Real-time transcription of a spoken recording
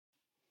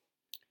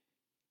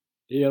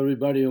Hey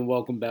everybody, and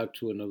welcome back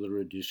to another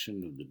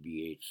edition of the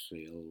BH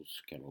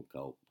Sales Kennel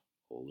Kelp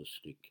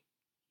Holistic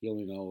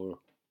Healing Hour,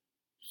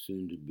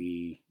 soon to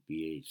be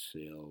BH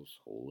Sales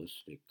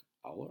Holistic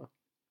Hour,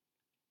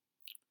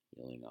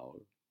 Healing Hour.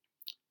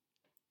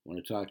 I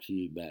want to talk to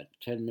you about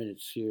 10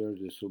 minutes here.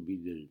 This will be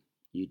the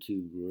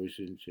YouTube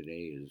version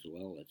today as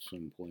well at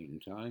some point in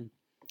time.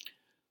 A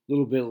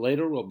little bit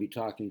later, we'll be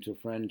talking to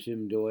friend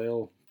Tim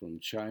Doyle from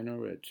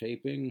China at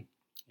taping,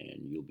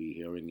 and you'll be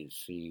hearing and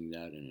seeing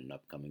that in an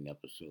upcoming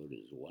episode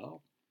as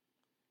well.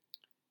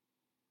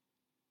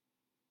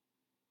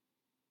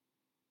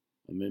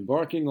 I'm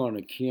embarking on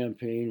a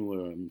campaign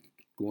where I'm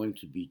going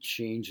to be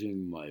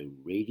changing my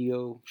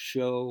radio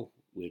show,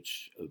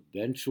 which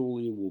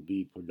eventually will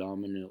be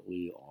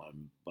predominantly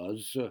on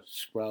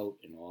Buzzsprout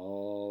and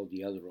all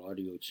the other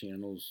audio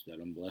channels that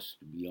I'm blessed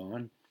to be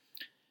on.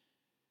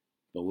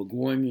 But we're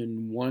going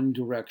in one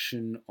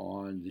direction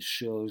on the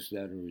shows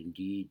that are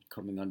indeed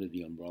coming under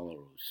the umbrella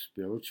of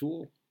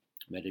spiritual,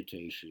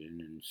 meditation,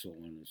 and so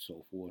on and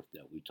so forth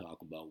that we talk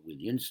about with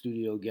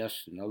in-studio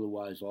guests and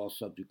otherwise all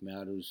subject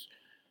matters,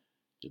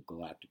 the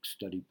Galactic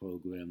Study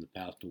Program, the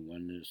Path to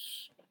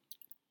Oneness.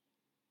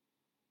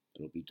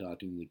 I'll be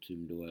talking with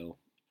Tim Doyle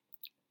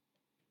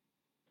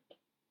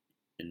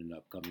in an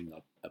upcoming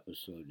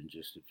episode in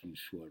just a few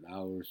short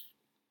hours.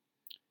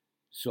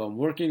 So I'm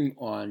working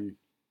on,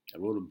 I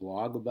wrote a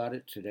blog about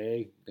it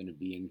today. I'm going to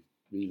be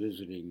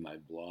revisiting my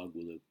blog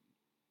with a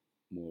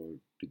more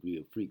degree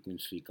of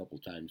frequency a couple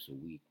times a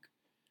week.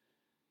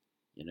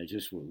 And I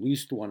just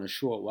released one a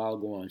short while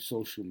ago on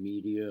social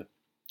media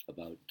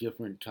about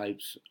different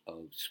types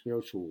of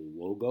spiritual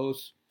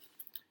logos.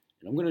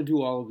 And I'm going to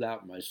do all of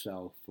that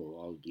myself for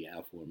all of the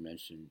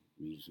aforementioned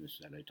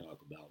reasons that I talk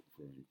about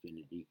for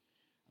Infinity.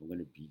 I'm going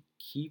to be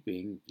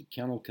keeping the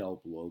Kennel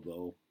Kelp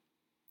logo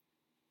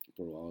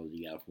for all of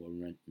the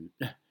aforementioned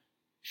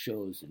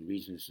shows and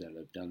reasons that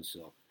I've done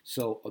so.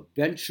 So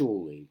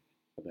eventually,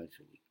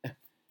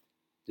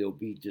 they'll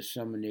be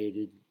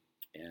disseminated,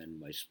 and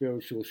my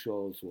spiritual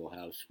shows will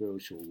have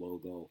spiritual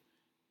logo,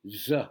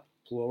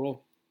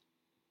 plural.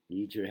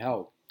 Need your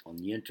help on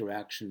the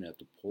interaction at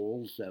the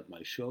polls at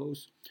my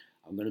shows.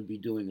 I'm going to be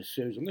doing a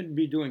series. I'm going to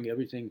be doing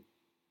everything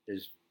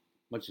as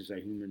much as I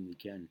humanly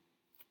can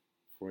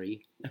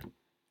free.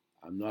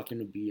 I'm not going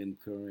to be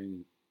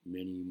incurring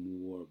many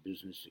more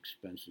business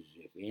expenses,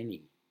 if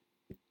any,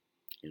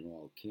 in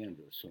all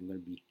candor. So I'm going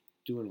to be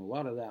doing a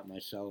lot of that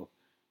myself.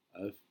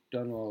 I've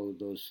done all of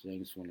those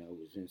things when I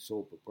was in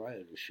sole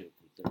proprietorship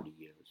for 30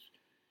 years.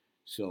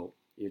 So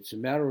it's a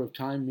matter of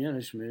time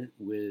management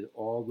with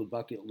all the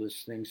bucket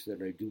list things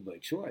that I do by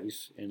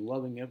choice and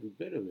loving every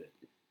bit of it.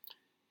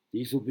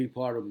 These will be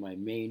part of my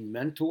main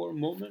mentor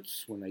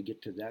moments when I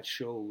get to that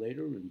show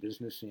later in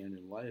business and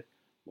in life,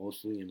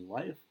 mostly in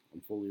life.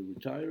 I'm fully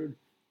retired.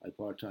 I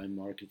part-time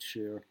market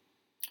share.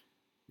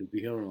 You'll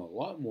be hearing a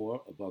lot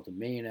more about the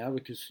main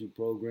advocacy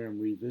program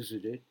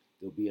revisited.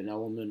 There'll be an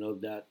element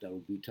of that that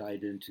will be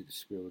tied into the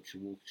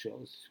spiritual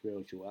shows,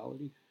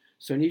 spirituality.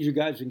 So I need you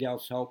guys and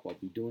gals' help. I'll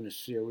be doing a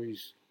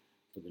series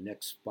for the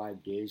next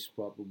 5 days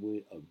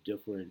probably of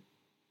different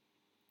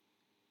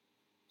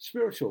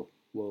spiritual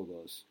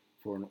logos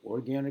for an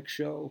organic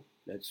show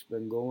that's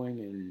been going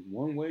in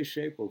one way,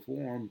 shape, or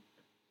form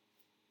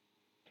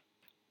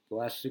the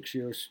last 6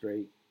 years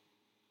straight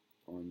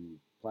on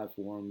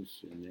platforms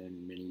and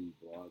then many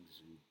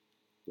blogs and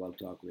blog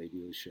talk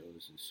radio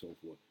shows and so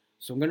forth.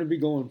 So I'm going to be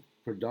going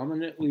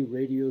predominantly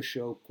radio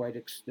show quite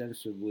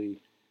extensively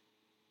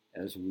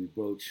as we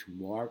broach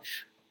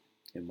March,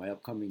 and my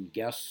upcoming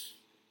guests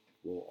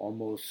will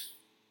almost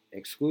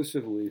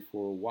exclusively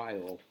for a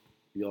while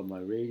be on my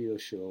radio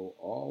show,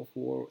 all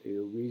for a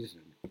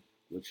reason,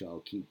 which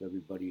I'll keep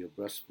everybody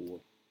abreast for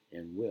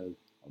and with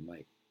on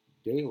my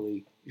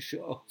daily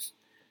shows.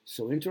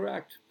 So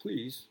interact,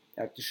 please,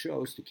 at the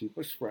shows to keep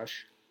us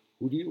fresh.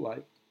 Who do you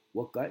like?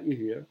 What got you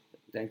here?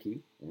 Thank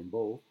you, on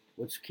both.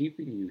 What's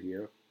keeping you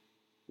here?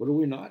 What are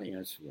we not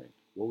answering?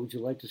 What would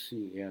you like to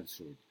see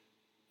answered?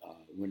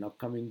 When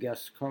upcoming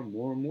guests come,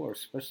 more and more,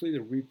 especially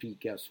the repeat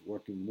guests,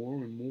 working more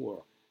and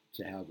more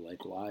to have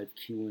like live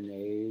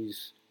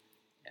Q&As.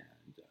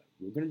 And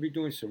we're going to be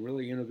doing some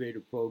really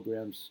innovative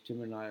programs.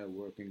 Tim and I are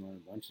working on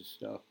a bunch of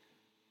stuff.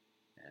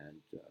 And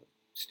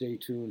stay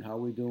tuned. How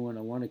we doing?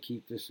 I want to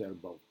keep this at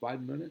about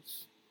 5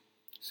 minutes.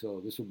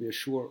 So this will be a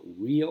short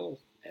reel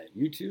at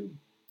YouTube.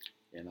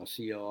 And I'll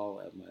see you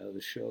all at my other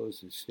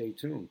shows. And stay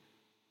tuned.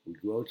 We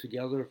grow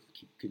together,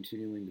 keep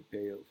continuing to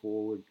pay it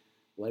forward.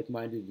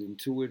 Like-minded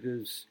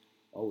intuitives,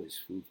 always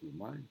food for the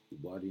mind, the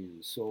body, and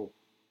the soul.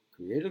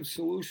 Creative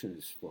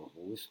solutions for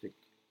holistic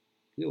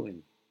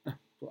healing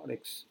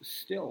products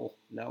still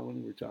now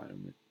in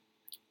retirement.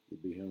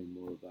 You'll be hearing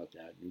more about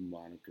that. New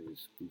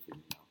monikers,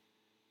 goofing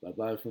now.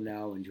 Bye-bye for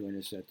now, and join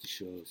us at the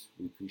shows.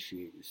 We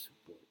appreciate your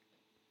support.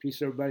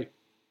 Peace, everybody.